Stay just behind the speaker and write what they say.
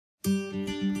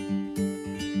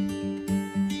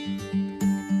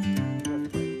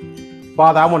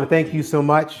Father, I want to thank you so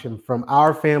much, and from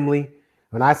our family.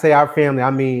 When I say our family, I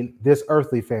mean this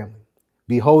earthly family.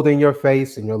 Beholding your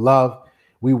face and your love,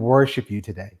 we worship you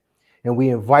today. And we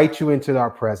invite you into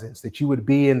our presence, that you would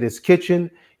be in this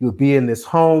kitchen, you would be in this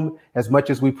home, as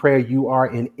much as we pray you are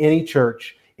in any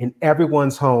church, in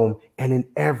everyone's home, and in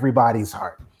everybody's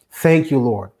heart. Thank you,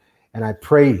 Lord. And I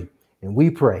pray, and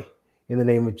we pray, in the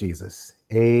name of Jesus.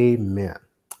 Amen.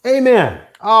 Amen.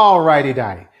 All righty,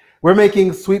 Donnie. We're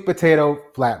making sweet potato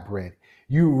flatbread.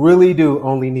 You really do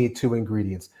only need 2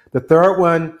 ingredients. The third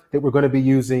one that we're going to be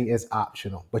using is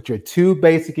optional, but your 2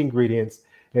 basic ingredients,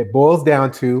 it boils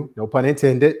down to, no pun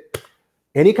intended,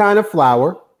 any kind of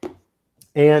flour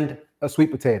and a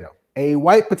sweet potato. A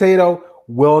white potato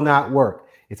will not work.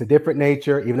 It's a different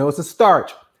nature. Even though it's a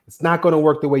starch, it's not going to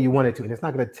work the way you want it to, and it's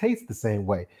not going to taste the same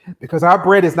way, because our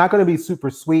bread is not going to be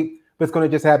super sweet, but it's going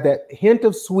to just have that hint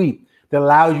of sweet that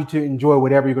allows you to enjoy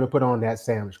whatever you're going to put on that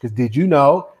sandwich. Because did you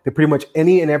know that pretty much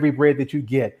any and every bread that you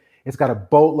get, it's got a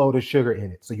boatload of sugar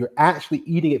in it. So you're actually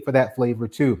eating it for that flavor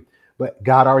too. But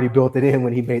God already built it in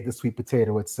when he made the sweet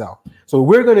potato itself. So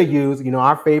we're going to use,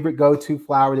 our favorite go-to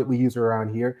flour that we use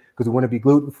around here, because we want to be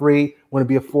gluten-free, want to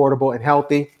be affordable and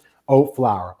healthy, oat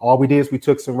flour. All we did is we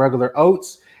took some regular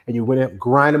oats and you went and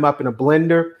grind them up in a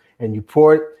blender and you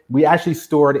pour it. We actually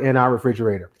store it in our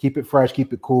refrigerator. Keep it fresh,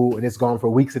 keep it cool, and it's gone for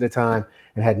weeks at a time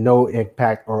and had no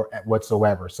impact or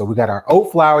whatsoever. So we got our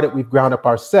oat flour that we've ground up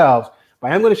ourselves,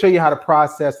 but I'm going to show you how to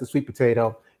process the sweet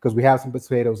potato, because we have some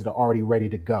potatoes that are already ready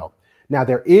to go. Now,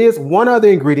 there is one other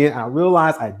ingredient. I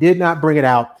realized I did not bring it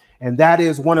out, and that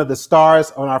is one of the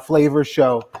stars on our flavor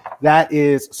show. That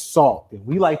is salt. And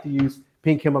we like to use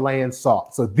pink Himalayan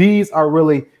salt. So these are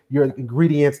really your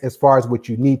ingredients as far as what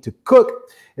you need to cook.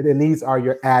 And then these are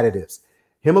your additives: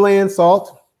 Himalayan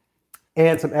salt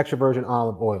and some extra virgin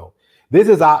olive oil. This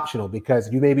is optional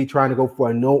because you may be trying to go for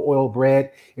a no oil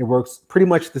bread. It works pretty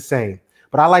much the same,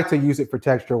 but I like to use it for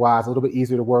texture wise, a little bit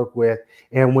easier to work with.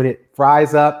 And when it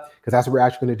fries up, because that's what we're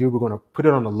actually going to do, we're going to put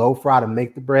it on a low fry to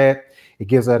make the bread. It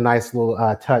gives a nice little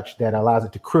touch that allows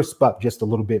it to crisp up just a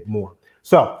little bit more.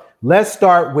 So let's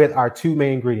start with our 2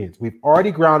 main ingredients. We've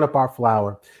already ground up our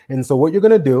flour. And so what you're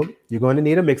going to do, you're going to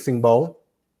need a mixing bowl.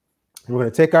 And we're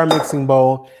going to take our mixing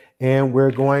bowl and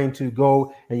we're going to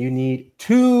go, and you need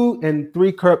 2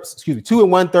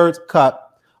 1/3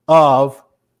 cup of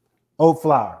oat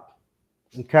flour.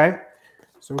 Okay.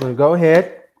 So we're going to go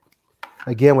ahead.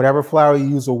 Again, whatever flour you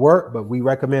use will work, but we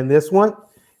recommend this one.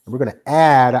 And we're going to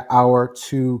add our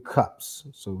 2 cups.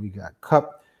 So we got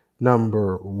cup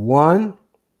number 1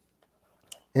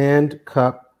 and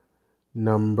cup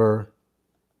number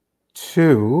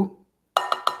 2.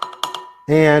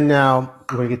 And now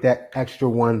we're going to get that extra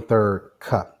 1/3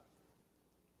 cup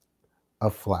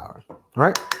of flour. All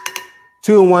right.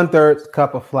 2 1/3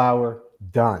 cup of flour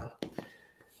done.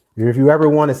 If you ever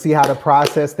want to see how to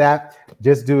process that,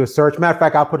 just do a search. Matter of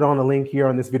fact, I'll put it on the link here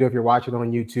on this video if you're watching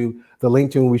on YouTube. The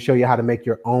link to when we show you how to make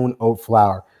your own oat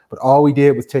flour. But all we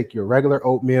did was take your regular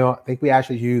oatmeal. I think we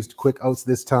actually used quick oats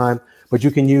this time, but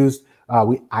you can use,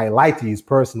 I like to use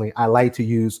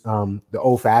the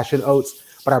old-fashioned oats,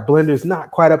 but our blender is not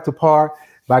quite up to par.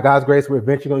 By God's grace, we're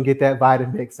eventually going to get that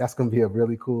Vitamix. That's going to be a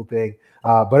really cool thing.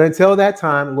 But until that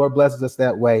time, Lord blesses us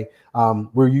that way.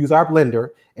 We'll use our blender,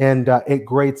 and it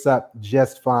grates up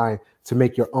just fine to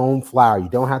make your own flour. You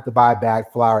don't have to buy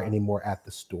bagged flour anymore at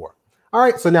the store. All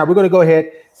right, so now we're going to go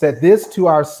ahead, set this to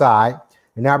our side,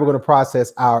 and now we're going to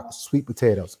process our sweet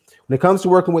potatoes. When it comes to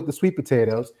working with the sweet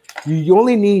potatoes, you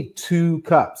only need 2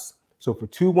 cups. So for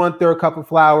 2 1/3 cup of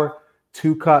flour,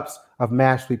 2 cups of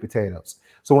mashed sweet potatoes.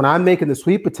 So when I'm making the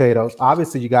sweet potatoes,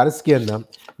 obviously you got to skin them.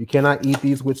 You cannot eat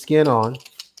these with skin on.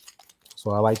 So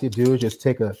what I like to do is just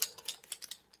take a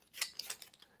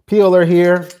peeler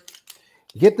here,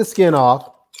 get the skin off.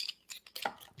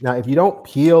 Now, if you don't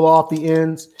peel off the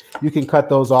ends, you can cut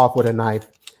those off with a knife.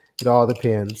 It all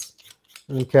depends.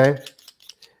 Okay.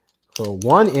 So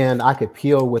one end I could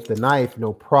peel with the knife,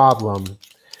 no problem.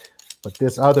 But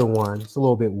this other one, it's a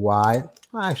little bit wide.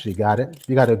 I actually got it. If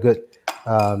you got a good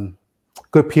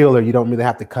peeler, you don't really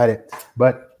have to cut it.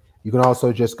 But you can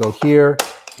also just go here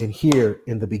and here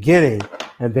in the beginning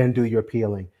and then do your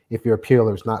peeling if your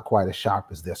peeler is not quite as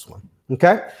sharp as this one.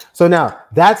 Okay, so now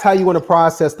that's how you want to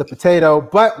process the potato,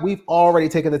 but we've already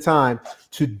taken the time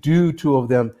to do 2 of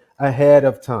them ahead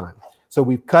of time. So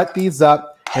we've cut these up,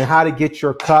 and how to get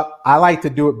your cup. I like to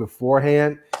do it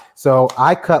beforehand. So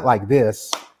I cut like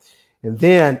this. And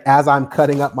then as I'm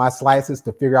cutting up my slices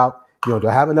to figure out, do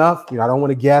I have enough? I don't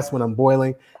want to guess when I'm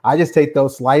boiling. I just take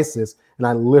those slices and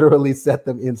I literally set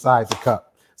them inside the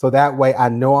cup. So that way I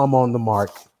know I'm on the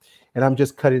mark, and I'm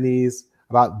just cutting these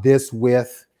about this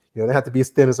width. You know, they have to be as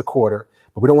thin as a quarter,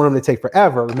 but we don't want them to take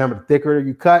forever. Remember, the thicker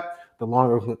you cut, the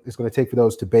longer it's going to take for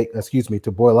those to bake,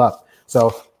 to boil up. So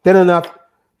thin enough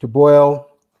to boil,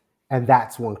 and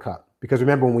that's 1 cup. Because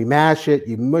remember, when we mash it,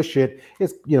 you mush it,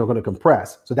 it's going to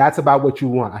compress. So that's about what you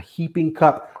want. A heaping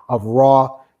cup of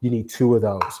raw, you need 2 of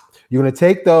those. You're going to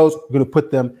take those, you're going to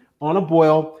put them on a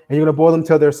boil, and you're going to boil them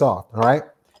till they're soft, all right?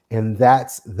 And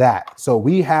that's that. So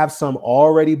we have some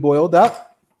already boiled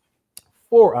up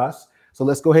for us. So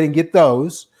let's go ahead and get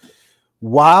those.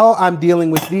 While I'm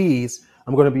dealing with these,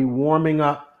 I'm going to be warming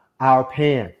up our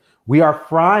pan. We are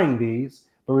frying these,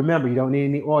 but remember, you don't need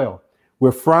any oil.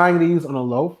 We're frying these on a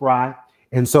low fry.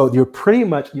 And so you're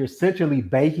essentially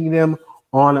baking them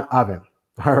on an oven.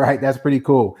 All right, that's pretty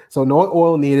cool. So no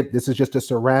oil needed. This is just a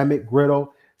ceramic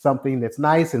griddle, something that's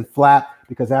nice and flat,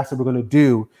 because that's what we're going to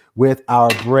do with our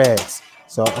breads.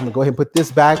 So I'm going to go ahead and put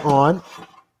this back on.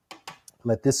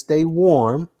 Let this stay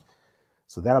warm.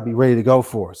 So that'll be ready to go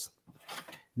for us.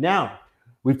 Now,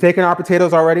 we've taken our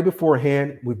potatoes already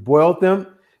beforehand. We've boiled them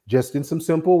just in some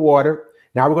simple water.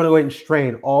 Now we're going to go ahead and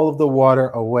strain all of the water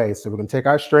away. So we're going to take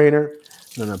our strainer,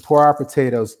 we're going to pour our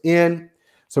potatoes in.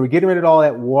 So we're getting rid of all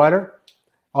that water,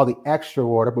 all the extra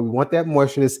water, but we want that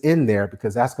moisture that's in there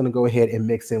because that's going to go ahead and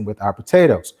mix in with our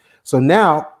potatoes. So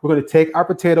now we're going to take our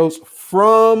potatoes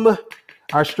from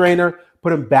our strainer, put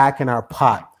them back in our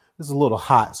pot. This is a little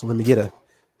hot, so let me get a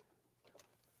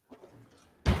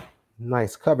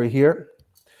nice cover here.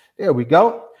 There we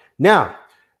go. Now,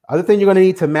 other thing you're going to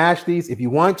need to mash these, if you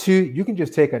want to, you can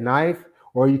just take a knife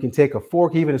or you can take a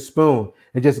fork, even a spoon,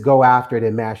 and just go after it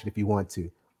and mash it if you want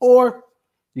to. Or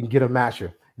you can get a masher.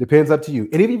 It depends up to you.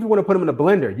 And even if you want to put them in a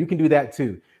blender, you can do that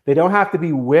too. They don't have to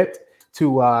be whipped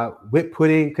to whipped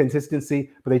pudding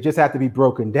consistency, but they just have to be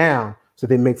broken down so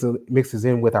they mixes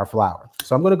in with our flour.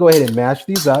 So I'm going to go ahead and mash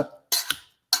these up.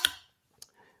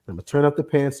 I'm going to turn up the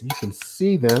pan so you can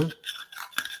see them.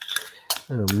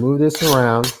 I'm going to move this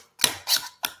around.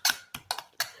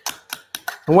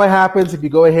 And what happens if you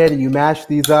go ahead and you mash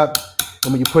these up,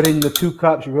 and when you put in the 2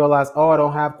 cups, you realize, oh, I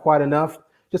don't have quite enough,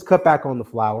 just cut back on the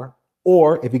flour.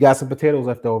 Or if you got some potatoes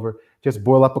left over, just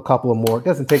boil up a couple of more. It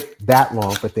doesn't take that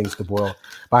long for things to boil,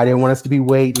 but I didn't want us to be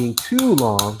waiting too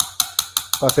long.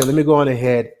 So I said, let me go on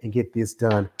ahead and get this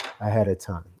done ahead of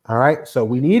time. All right, so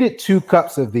we needed 2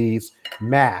 cups of these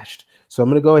mashed. So I'm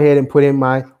going to go ahead and put in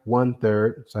my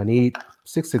 1/3. So I need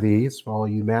 6 of these for all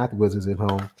you math wizards at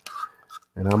home.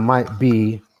 And I might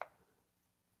be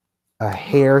a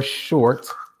hair short.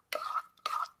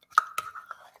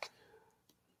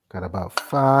 Got about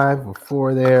 5 or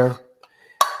 4 there.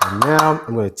 And now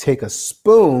I'm going to take a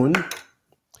spoon and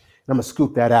I'm going to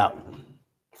scoop that out.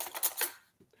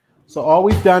 So all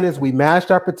we've done is we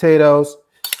mashed our potatoes.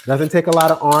 It doesn't take a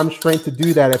lot of arm strength to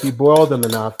do that if you boil them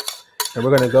enough. And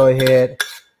we're going to go ahead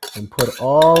and put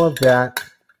all of that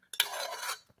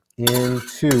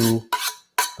into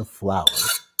the flour.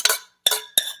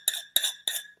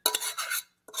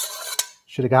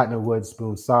 Should have gotten a wood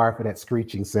spoon. Sorry for that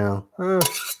screeching sound.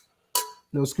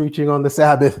 No screeching on the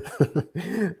Sabbath.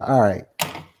 All right.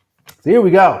 So here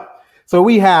we go. So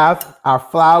we have our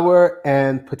flour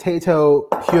and potato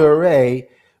puree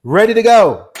ready to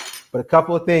go. But a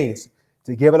couple of things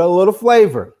to give it a little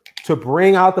flavor, to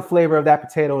bring out the flavor of that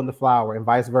potato in the flour and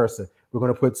vice versa. We're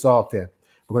going to put salt in.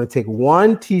 We're going to take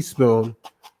 1 teaspoon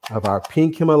of our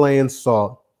pink Himalayan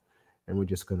salt, and we're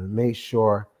just going to make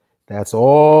sure that's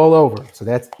all over. So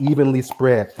that's evenly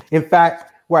spread. In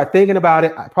fact, while thinking about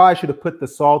it, I probably should have put the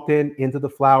salt into the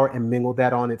flour and mingled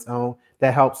that on its own.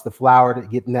 That helps the flour to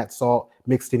get that salt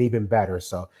mixed in even better.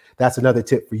 So that's another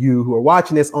tip for you who are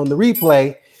watching this on the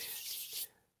replay,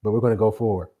 but we're going to go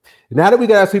forward. Now that we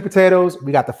got our sweet potatoes,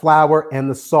 we got the flour and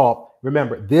the salt.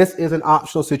 Remember, this is an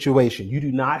optional situation. You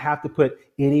do not have to put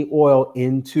any oil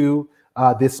into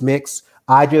this mix.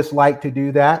 I just like to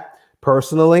do that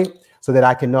personally so that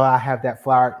I can know I have that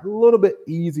flour a little bit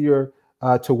easier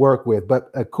to work with. But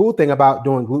a cool thing about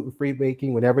doing gluten-free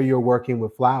baking, whenever you're working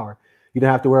with flour, you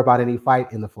don't have to worry about any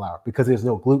fight in the flour because there's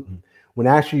no gluten. When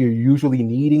actually you're usually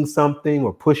kneading something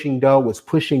or pushing dough, what's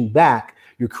pushing back,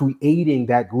 you're creating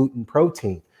that gluten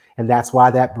protein. And that's why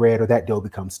that bread or that dough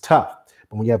becomes tough.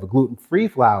 But when you have a gluten-free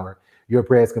flour, your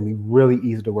bread's going to be really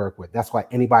easy to work with. That's why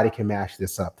anybody can mash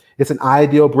this up. It's an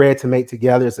ideal bread to make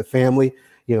together as a family.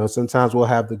 You know, sometimes we'll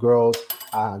have the girls,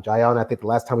 Jael, and I think the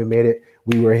last time we made it,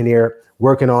 we were in here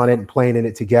working on it and playing in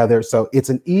it together. So it's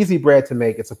an easy bread to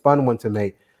make. It's a fun one to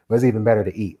make, but it's even better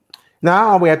to eat. Now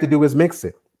all we have to do is mix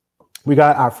it. We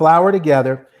got our flour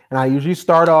together, and I usually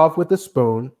start off with a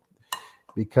spoon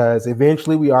because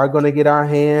eventually we are going to get our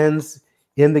hands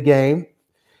in the game.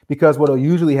 because what will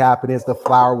usually happen is the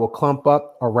flour will clump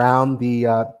up around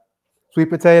the sweet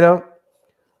potato.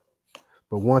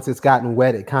 But once it's gotten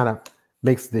wet, it kind of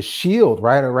makes the shield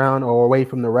right around or away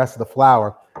from the rest of the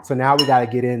flour. So now we got to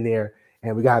get in there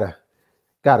and we got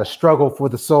to struggle for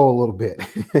the soul a little bit,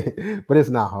 but it's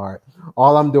not hard.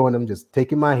 All I'm doing, I'm just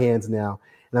taking my hands now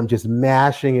and I'm just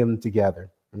mashing them together.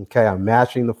 Okay, I'm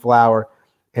mashing the flour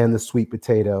and the sweet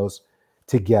potatoes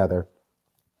together.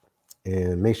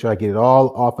 And make sure I get it all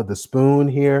off of the spoon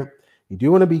here. You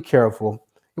do want to be careful.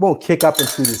 It won't kick up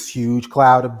into this huge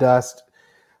cloud of dust,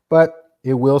 but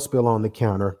it will spill on the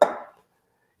counter.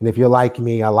 And if you're like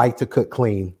me, I like to cook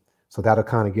clean, so that'll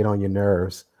kind of get on your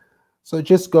nerves. So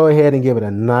just go ahead and give it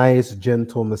a nice,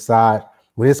 gentle massage.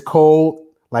 When it's cold,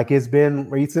 like it's been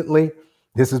recently,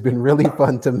 this has been really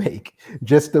fun to make.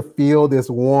 Just to feel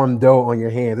this warm dough on your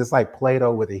hands. It's like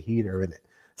Play-Doh with a heater in it.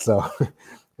 So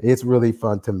it's really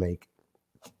fun to make.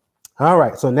 All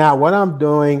right, so now what I'm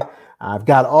doing, I've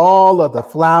got all of the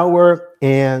flour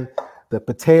and the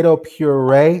potato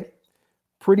puree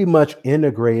pretty much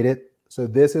integrated. So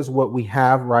this is what we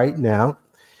have right now.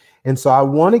 And so I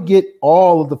want to get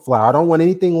all of the flour. I don't want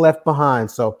anything left behind.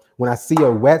 So when I see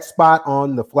a wet spot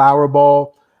on the flour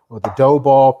ball or the dough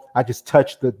ball, I just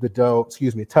touch touch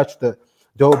the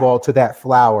dough ball to that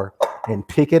flour and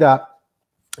pick it up.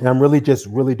 And I'm really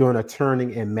doing a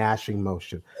turning and mashing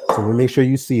motion. So we make sure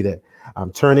you see that.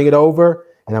 I'm turning it over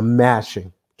and I'm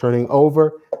mashing, turning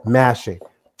over, mashing.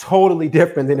 Totally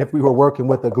different than if we were working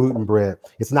with a gluten bread.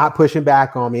 It's not pushing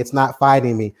back on me. It's not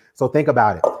fighting me. So think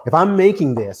about it. If I'm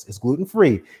making this, it's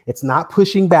gluten-free. It's not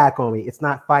pushing back on me. It's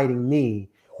not fighting me.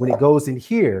 When it goes in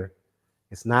here,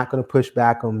 it's not going to push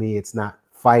back on me. It's not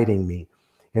fighting me.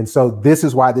 And so this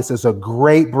is why this is a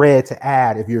great bread to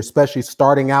add. If you're especially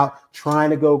starting out,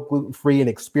 trying to go gluten-free and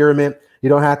experiment, you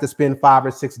don't have to spend $5 or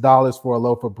 $6 for a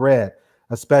loaf of bread,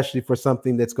 especially for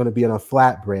something that's going to be on a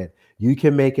flatbread. You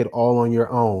can make it all on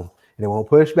your own and it won't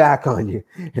push back on you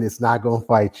and it's not going to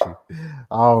fight you.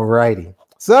 All righty.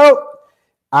 So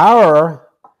our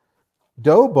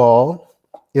dough ball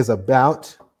is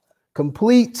about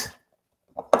complete.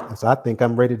 So I think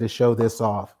I'm ready to show this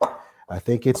off. I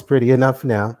think it's pretty enough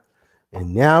now.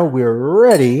 And now we're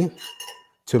ready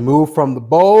to move from the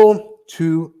bowl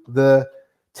to the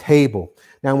table.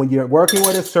 Now, when you're working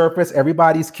with a surface,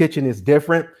 everybody's kitchen is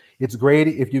different. It's great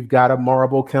if you've got a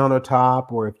marble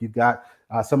countertop or if you've got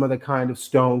some other kind of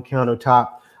stone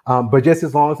countertop. But just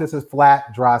as long as it's a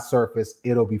flat, dry surface,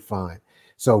 it'll be fine.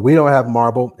 So we don't have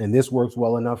marble, and this works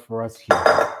well enough for us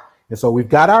here. And so we've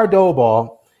got our dough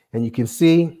ball, and you can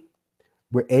see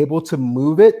we're able to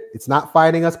move it. It's not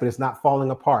fighting us, but it's not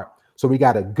falling apart. So we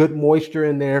got a good moisture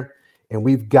in there, and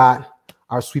we've got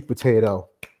our sweet potato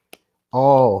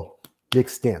all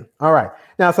mixed in. All right.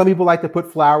 Now, some people like to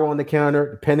put flour on the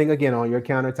counter. Depending, again, on your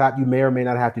countertop, you may or may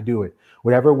not have to do it.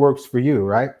 Whatever works for you,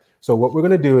 right? So what we're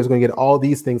going to do is going to get all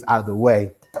these things out of the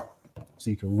way so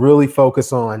you can really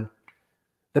focus on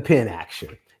the pen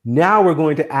action. Now we're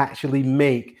going to actually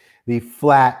make the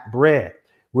flat bread.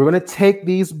 We're going to take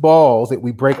these balls that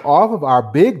we break off of our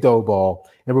big dough ball,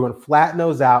 and we're going to flatten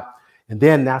those out. And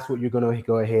then that's what you're going to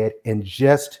go ahead and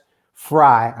just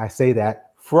fry. I say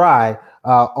that, fry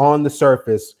on the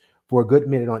surface for a good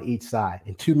minute on each side.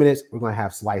 In 2 minutes, we're going to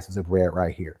have slices of bread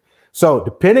right here. So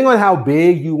depending on how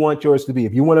big you want yours to be,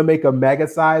 if you want to make a mega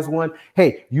size one,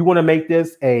 hey, you want to make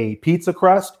this a pizza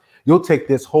crust, you'll take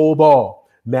this whole ball,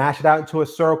 mash it out into a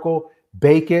circle,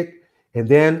 bake it, and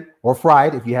then, or fry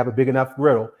it if you have a big enough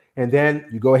griddle. And then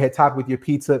you go ahead, top it with your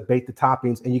pizza, bake the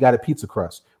toppings, and you got a pizza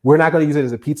crust. We're not going to use it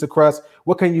as a pizza crust.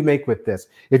 What can you make with this?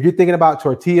 If you're thinking about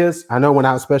tortillas, I know when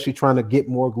I was especially trying to get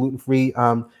more gluten-free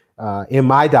in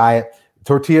my diet,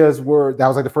 tortillas that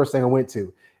was like the first thing I went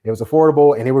to. It was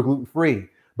affordable and they were gluten-free.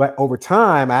 But over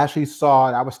time, I actually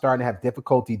saw I was starting to have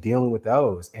difficulty dealing with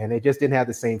those, and they just didn't have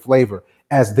the same flavor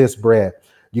as this bread.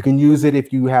 You can use it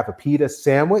if you have a pita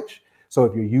sandwich. So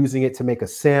if you're using it to make a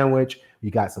sandwich, you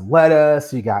got some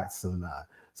lettuce, you got some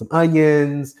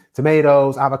onions,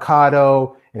 tomatoes,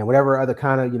 avocado, and whatever other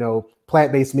kind of,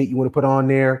 plant-based meat you want to put on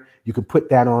there, you can put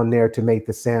that on there to make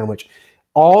the sandwich.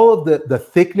 All of the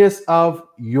thickness of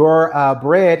your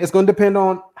bread is going to depend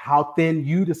on how thin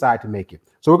you decide to make it.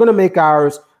 So we're going to make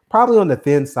ours probably on the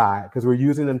thin side because we're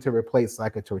using them to replace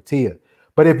like a tortilla.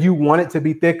 But if you want it to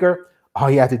be thicker, all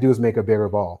you have to do is make a bigger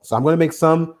ball. So I'm going to make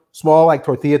some small, like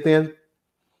tortilla thin. And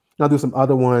I'll do some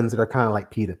other ones that are kind of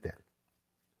like pita thin.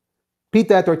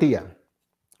 Pita tortilla.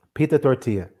 Pita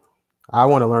tortilla. I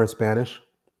want to learn Spanish.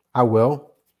 I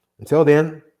will. Until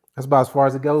then, that's about as far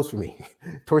as it goes for me.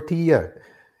 Tortilla.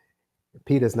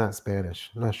 Pita is not Spanish.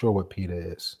 I'm not sure what pita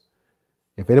is.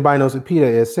 If anybody knows what pita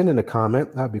is, send in a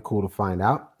comment. That'd be cool to find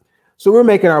out. So we're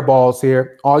making our balls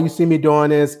here. All you see me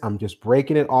doing is I'm just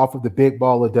breaking it off of the big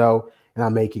ball of dough, and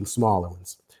I'm making smaller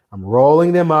ones. I'm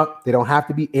rolling them up. They don't have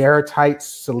to be airtight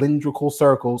cylindrical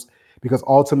circles, because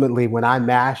ultimately when I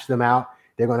mash them out,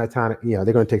 they're going to kind of,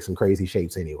 they're going to take some crazy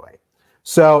shapes anyway.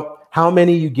 So how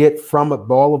many you get from a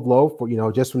ball of loaf,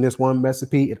 or, just from this one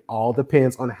recipe, it all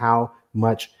depends on how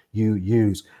much you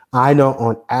use. I know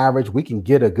on average, we can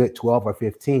get a good 12 or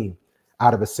 15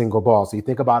 out of a single ball. So you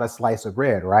think about a slice of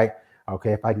bread, right?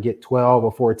 Okay, if I can get 12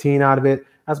 or 14 out of it,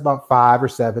 that's about 5 or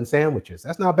 7 sandwiches.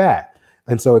 That's not bad.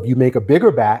 And so if you make a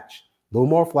bigger batch, a little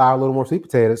more flour, a little more sweet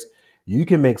potatoes, you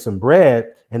can make some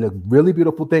bread. And the really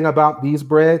beautiful thing about these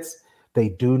breads, they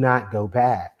do not go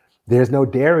bad. There's no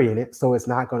dairy in it, so it's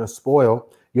not going to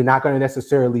spoil. You're not going to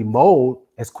necessarily mold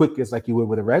as quick as like you would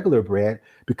with a regular bread,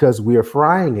 because we are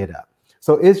frying it up.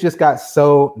 So it's just got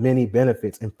so many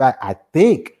benefits. In fact, I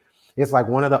think it's like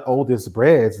one of the oldest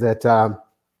breads that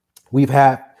we've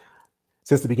had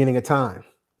since the beginning of time.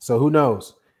 So who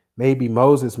knows? Maybe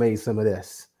Moses made some of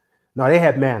this. No, they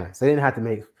had manna. So they didn't have to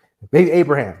make, maybe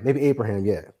Abraham,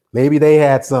 yeah. Maybe they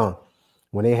had some.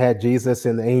 When they had Jesus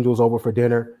and the angels over for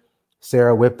dinner,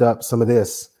 Sarah whipped up some of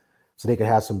this so they could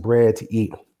have some bread to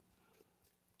eat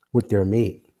with their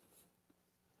meat.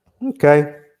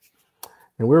 Okay.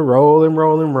 And we're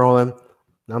rolling.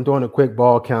 I'm doing a quick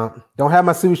ball count. Don't have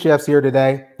my sous chefs here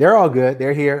today. They're all good.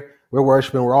 They're here. We're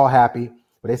worshiping. We're all happy.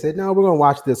 But they said, no, we're going to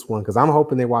watch this one, because I'm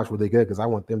hoping they watch really good, because I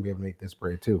want them to be able to make this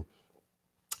bread too.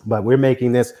 But we're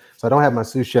making this, so I don't have my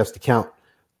sous chefs to count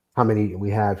how many we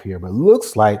have here. But it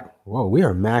looks like, whoa, we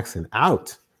are maxing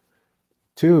out.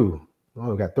 2,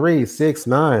 we got 3, 6,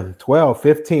 9, 12,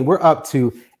 15. We're up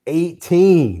to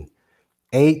 18.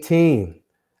 18.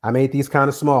 I made these kind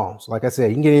of small. So like I said,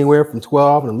 you can get anywhere from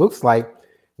 12, and it looks like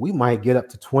we might get up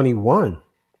to 21.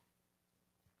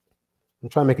 I'm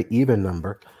trying to make an even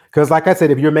number, because like I said,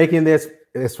 if you're making this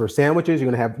for sandwiches, you're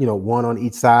going to have, one on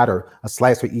each side or a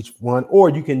slice for each one,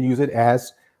 or you can use it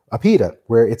as a pita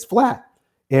where it's flat,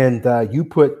 and you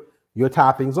put your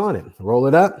toppings on it, roll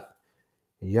it up,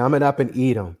 yum it up, and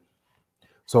eat them.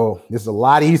 So this is a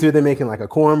lot easier than making like a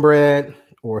cornbread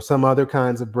or some other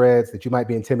kinds of breads that you might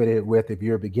be intimidated with if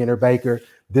you're a beginner baker.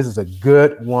 This is a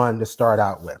good one to start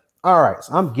out with. All right,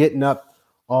 so I'm getting up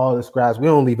all the scraps. We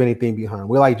don't leave anything behind.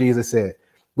 We're like Jesus said,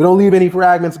 we don't leave any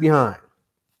fragments behind.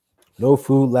 No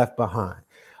food left behind.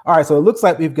 All right, so it looks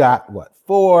like we've got what?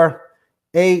 4,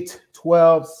 8,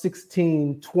 12,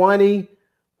 16,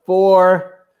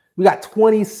 24. We got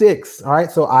 26. All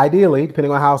right, so ideally,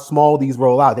 depending on how small these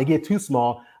roll out, they get too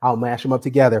small, I'll mash them up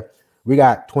together. We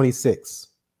got 26.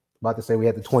 About to say we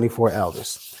had the 24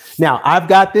 elders. Now, I've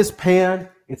got this pan.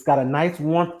 It's got a nice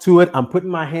warmth to it. I'm putting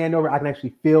my hand over. I can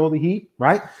actually feel the heat,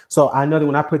 right? So I know that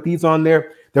when I put these on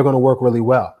there, they're going to work really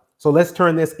well. So let's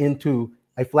turn this into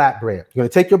a flatbread. You're going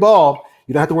to take your ball.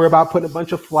 You don't have to worry about putting a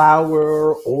bunch of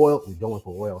flour, oil. You don't want to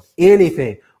put oil,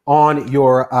 anything on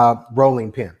your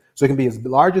rolling pin. So it can be as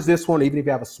large as this one, even if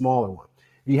you have a smaller one.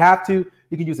 If you have to,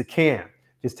 you can use a can.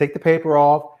 Just take the paper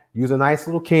off, use a nice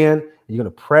little can, and you're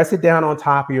going to press it down on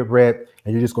top of your bread,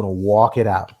 and you're just going to walk it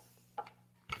out.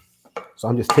 So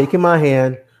I'm just taking my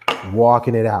hand,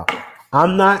 walking it out.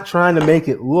 I'm not trying to make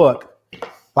it look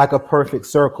like a perfect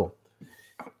circle.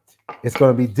 It's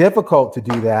going to be difficult to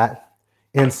do that.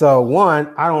 And so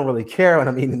 1, I don't really care when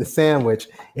I'm eating the sandwich.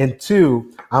 And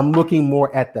 2, I'm looking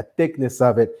more at the thickness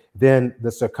of it than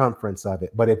the circumference of it.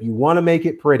 But if you want to make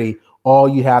it pretty, all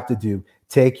you have to do,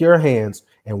 take your hands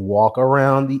and walk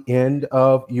around the end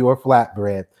of your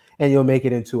flatbread, and you'll make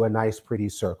it into a nice, pretty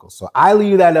circle. So I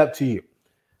leave that up to you.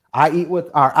 I eat with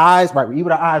our eyes, right? We eat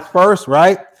with our eyes first,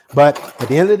 right? But at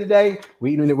the end of the day,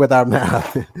 we're eating it with our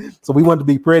mouth. So we want to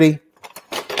be pretty,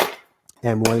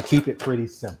 and we want to keep it pretty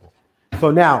simple. So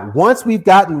now, once we've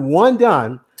gotten one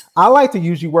done, I like to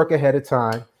usually work ahead of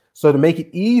time. So to make it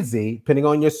easy, depending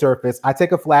on your surface, I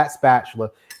take a flat spatula,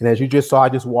 and as you just saw, I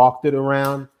just walked it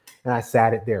around, and I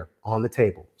sat it there on the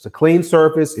table. It's a clean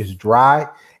surface, it's dry,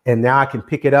 and now I can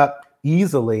pick it up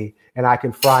easily, and I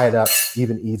can fry it up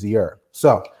even easier.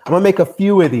 So I'm gonna make a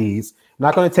few of these. I'm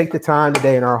not gonna take the time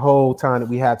today in our whole time that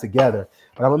we have together,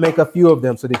 but I'm gonna make a few of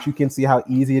them so that you can see how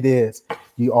easy it is.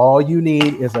 All you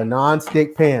need is a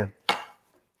non-stick pan.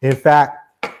 In fact,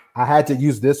 I had to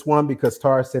use this one because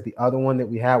Tara said the other one that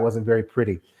we had wasn't very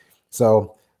pretty.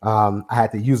 So I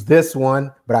had to use this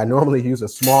one, but I normally use a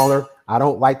smaller. I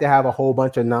don't like to have a whole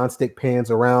bunch of non-stick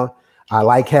pans around. I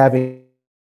like having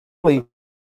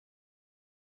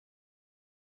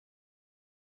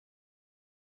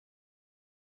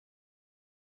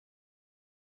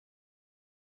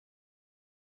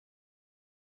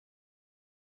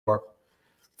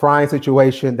frying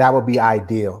situation, that would be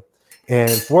ideal.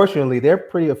 And fortunately, they're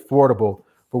pretty affordable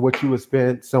for what you would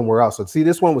spend somewhere else. So see,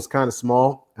 this one was kind of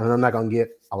small, and I'm not going to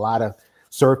get a lot of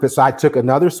surface. So I took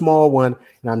another small one,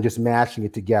 and I'm just mashing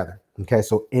it together. Okay,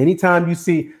 so anytime you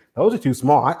see those are too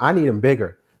small, I need them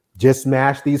bigger. Just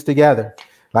smash these together.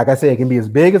 Like I said, it can be as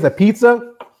big as a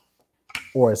pizza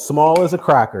or as small as a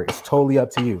cracker. It's totally up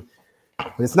to you.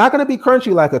 But it's not going to be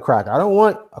crunchy like a cracker. I don't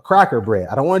want a cracker bread.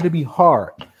 I don't want it to be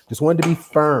hard. Just want it to be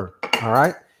firm. All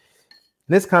right.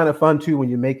 And it's kind of fun too when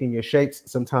you're making your shapes.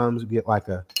 Sometimes you get like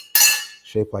a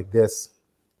shape like this.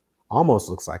 Almost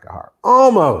looks like a heart.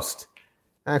 Almost.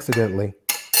 Accidentally.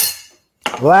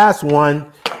 Last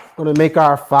one. I'm going to make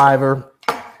our fiver.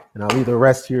 And I'll leave the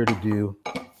rest here to do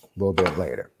a little bit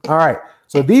later. All right.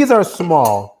 So these are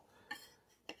small.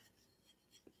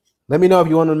 Let me know if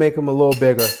you want to make them a little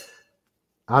bigger.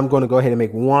 I'm going to go ahead and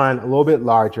make one a little bit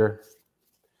larger.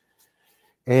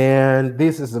 And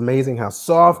this is amazing how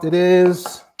soft it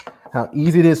is, how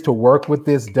easy it is to work with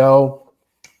this dough.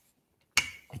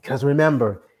 Because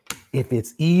remember, if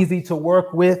it's easy to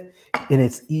work with and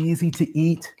it's easy to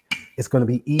eat, it's going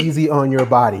to be easy on your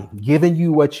body, giving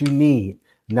you what you need,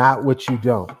 not what you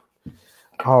don't.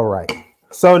 All right.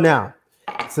 So now,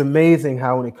 it's amazing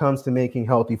how when it comes to making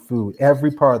healthy food,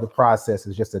 every part of the process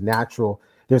is just a natural,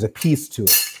 there's a piece to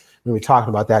it. We were talking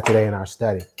about that today in our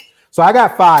study. So I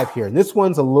got 5 here. And this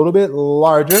one's a little bit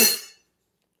larger,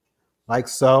 like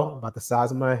so, about the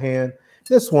size of my hand.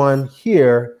 This one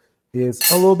here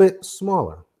is a little bit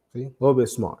smaller. See, a little bit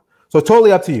smaller. So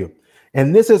totally up to you.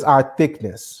 And this is our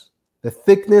thickness. The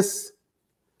thickness,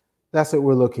 that's what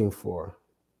we're looking for.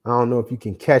 I don't know if you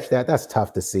can catch that. That's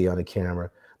tough to see on the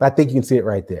camera, but I think you can see it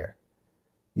right there.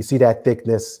 You see that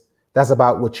thickness? That's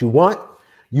about what you want.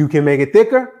 You can make it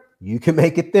thicker. You can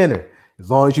make it thinner.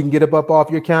 As long as you can get it up off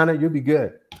your counter, you'll be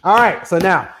good. All right, so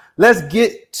now let's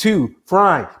get to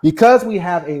frying. Because we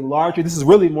have a larger, this is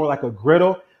really more like a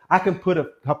griddle, I can put a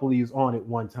couple of these on at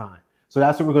one time. So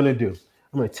that's what we're gonna do.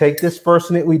 I'm gonna take this first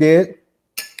one that we did.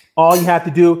 All you have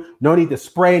to do, no need to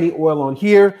spray any oil on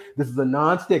here. This is a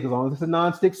non-stick. As long as it's a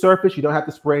non-stick surface, you don't have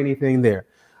to spray anything there.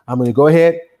 I'm gonna go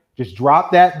ahead, just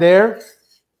drop that there.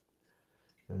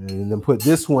 And then put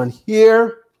this one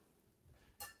here.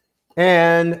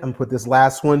 And I'm gonna put this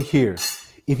last one here.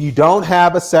 If you don't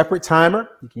have a separate timer,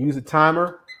 you can use a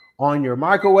timer on your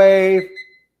microwave.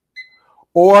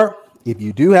 Or if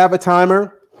you do have a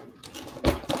timer,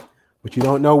 but you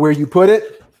don't know where you put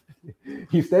it,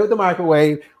 you stay with the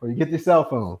microwave or you get your cell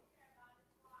phone.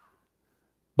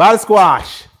 Body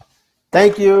squash.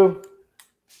 Thank you.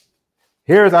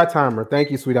 Here's our timer. Thank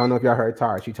you, sweetie. I don't know if y'all heard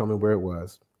Tara. She told me where it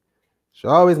was. She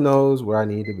always knows where I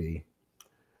need to be.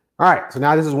 All right, so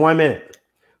now this is 1 minute.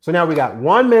 So now we got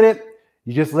 1 minute.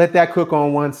 You just let that cook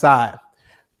on one side.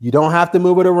 You don't have to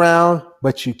move it around,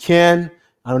 but you can.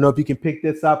 I don't know if you can pick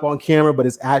this up on camera, but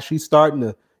it's actually starting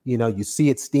to, you see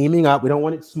it steaming up. We don't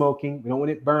want it smoking. We don't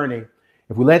want it burning.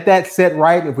 If we let that sit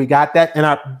right, if we got that, and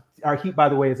our heat, by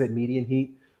the way, is at medium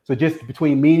heat. So just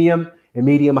between medium and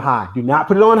medium high. Do not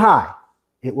put it on high.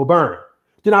 It will burn.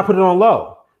 Do not put it on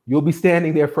low. You'll be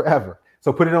standing there forever.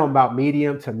 So put it on about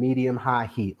medium to medium high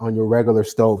heat on your regular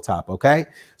stovetop, okay?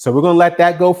 So we're gonna let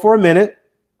that go for a minute.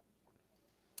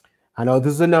 I know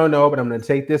this is a no-no, but I'm gonna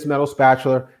take this metal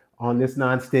spatula on this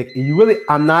nonstick. And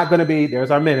I'm not gonna be,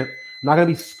 there's our minute, I'm not gonna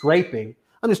be scraping.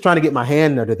 I'm just trying to get my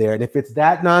hand under there. And if it's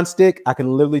that nonstick, I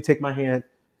can literally take my hand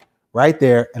right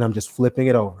there and I'm just flipping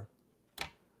it over.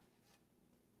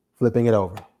 Flipping it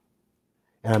over.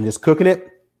 And I'm just cooking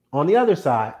it on the other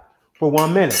side for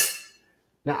 1 minute.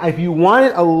 Now, if you want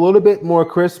it a little bit more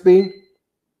crispy,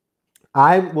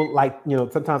 I will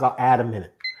sometimes I'll add a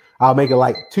minute. I'll make it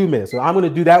like 2 minutes. So I'm going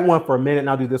to do that one for a minute and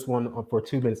I'll do this one for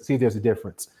 2 minutes, see if there's a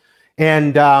difference.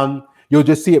 And you'll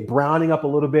just see it browning up a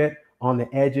little bit on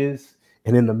the edges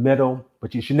and in the middle,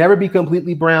 but you should never be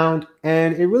completely browned.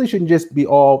 And it really shouldn't just be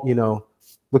all,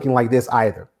 looking like this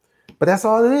either. But that's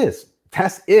all it is.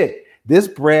 That's it. This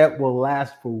bread will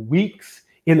last for weeks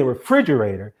in the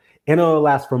refrigerator and it'll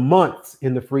last for months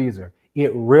in the freezer.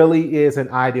 It really is an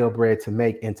ideal bread to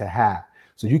make and to have.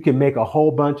 So you can make a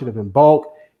whole bunch of it in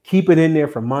bulk, keep it in there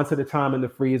for months at a time in the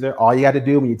freezer. All you got to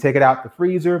do when you take it out the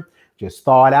freezer, just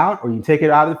thaw it out, or you take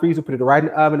it out of the freezer, put it right in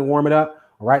the oven and warm it up,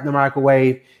 or right in the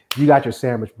microwave. You got your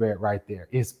sandwich bread right there.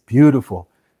 It's beautiful.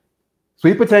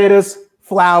 Sweet potatoes,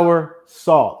 flour,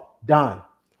 salt, done. A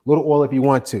little oil if you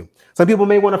want to. Some people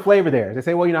may want a flavor there. They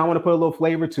say, well, I want to put a little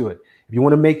flavor to it. If you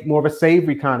want to make more of a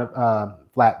savory kind of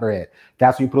flatbread,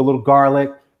 that's when you put a little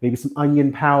garlic, maybe some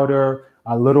onion powder,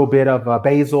 a little bit of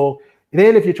basil. And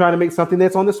then if you're trying to make something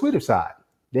that's on the sweeter side,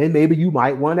 then maybe you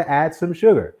might want to add some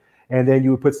sugar. And then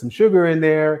you would put some sugar in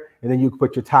there, and then you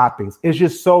put your toppings. It's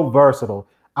just so versatile.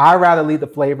 I rather leave the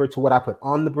flavor to what I put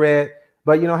on the bread,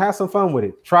 but have some fun with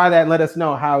it. Try that and let us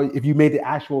know if you made the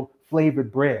actual flavored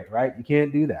bread, right? You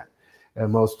can't do that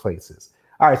in most places.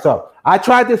 All right, so I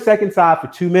tried this second side for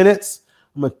 2 minutes.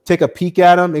 I'm gonna take a peek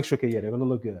at them, make sure, okay, yeah, they're gonna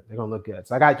look good. They're gonna look good.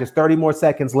 So I got just 30 more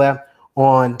seconds left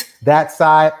on that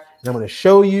side, and I'm gonna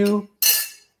show you.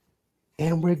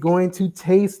 And we're going to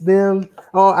taste them.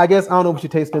 Oh, I guess I don't know if we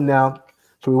should taste them now.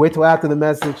 Should we wait till after the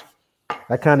message?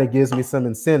 That kind of gives me some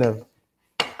incentive.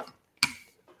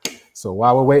 So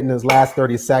while we're waiting those last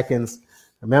 30 seconds,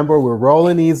 remember we're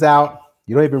rolling these out.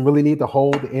 You don't even really need to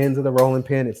hold the ends of the rolling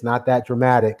pin. It's not that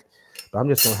dramatic. But I'm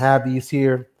just gonna have these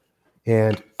here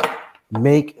and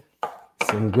make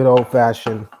some good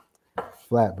old-fashioned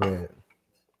flatbread.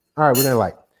 All right, we're gonna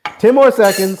like 10 more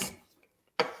seconds.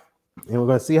 And we're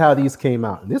going to see how these came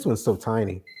out. And this one's so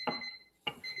tiny.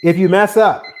 If you mess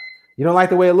up, you don't like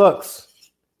the way it looks,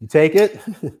 you take it,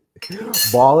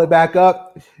 ball it back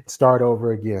up, start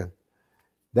over again.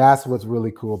 That's what's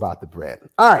really cool about the bread.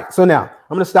 All right, so now I'm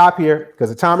going to stop here because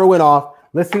the timer went off.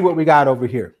 Let's see what we got over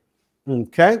here.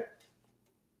 Okay.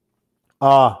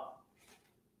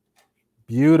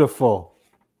 Beautiful.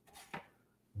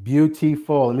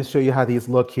 Beautiful. Let me show you how these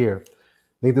look here.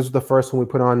 I think this was the first one we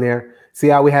put on there. See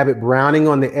how we have it browning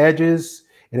on the edges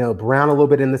and it'll brown a little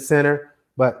bit in the center,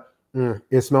 but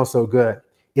it smells so good.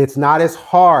 It's not as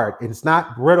hard. It's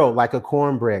not brittle like a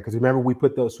cornbread because remember we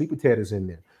put those sweet potatoes in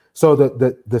there. So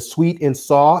the sweet and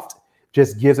soft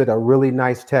just gives it a really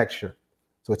nice texture.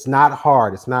 So it's not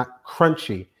hard. It's not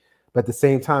crunchy, but at the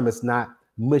same time, it's not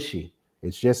mushy.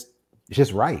 It's just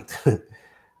right.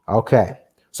 Okay.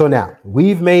 So now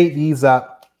we've made these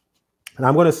up and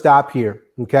I'm going to stop here.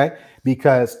 Okay.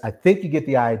 Because I think you get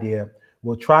the idea.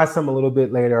 We'll try some a little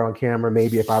bit later on camera,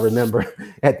 maybe if I remember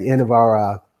at the end of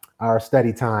our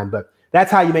study time. But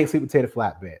that's how you make sweet potato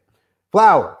flatbread.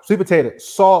 Flour, sweet potato,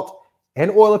 salt,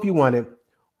 and oil if you want it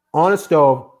on a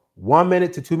stove, 1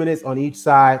 minute to 2 minutes on each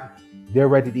side. They're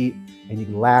ready to eat, and you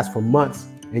can last for months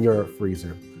in your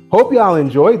freezer. Hope y'all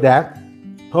enjoyed that.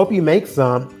 Hope you make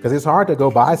some, because it's hard to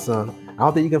go buy some. I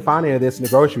don't think you can find any of this in the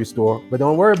grocery store, but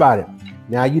don't worry about it.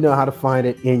 Now you know how to find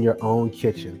it in your own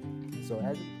kitchen. So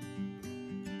as